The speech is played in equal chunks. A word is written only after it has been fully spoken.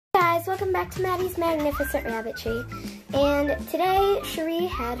guys, welcome back to Maddie's Magnificent Rabbit Tree. And today, Cherí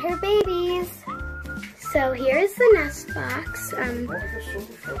had her babies. So here's the nest box. Well, I guess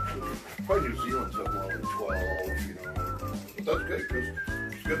probably New Zealand's have more than 12, you know. But that's good, because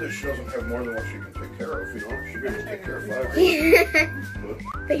it's good that she doesn't have more than what she can take care of, you know. She'll be able to take care of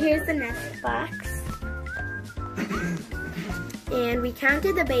 5. But here's the nest box. And we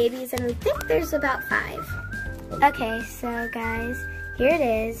counted the babies, and we think there's about 5. Okay, so guys, here it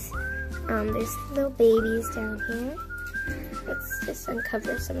is. There's little babies down here. Let's just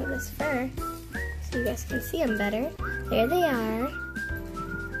uncover some of this fur so you guys can see them better. There they are.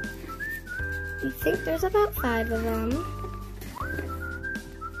 We think there's about 5 of them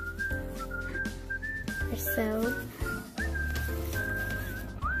or so.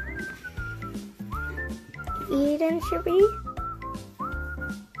 Eden, Cherí.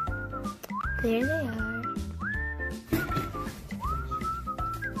 There they are.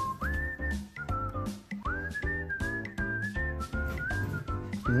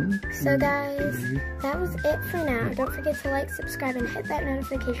 So guys, that was it for now. Don't forget to like, subscribe, and hit that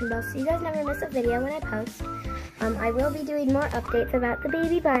notification bell so you guys never miss a video when I post. I will be doing more updates about the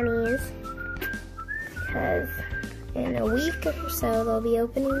baby bunnies, because in a week or so they'll be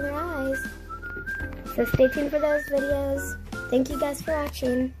opening their eyes. So stay tuned for those videos. Thank you guys for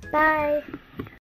watching. Bye!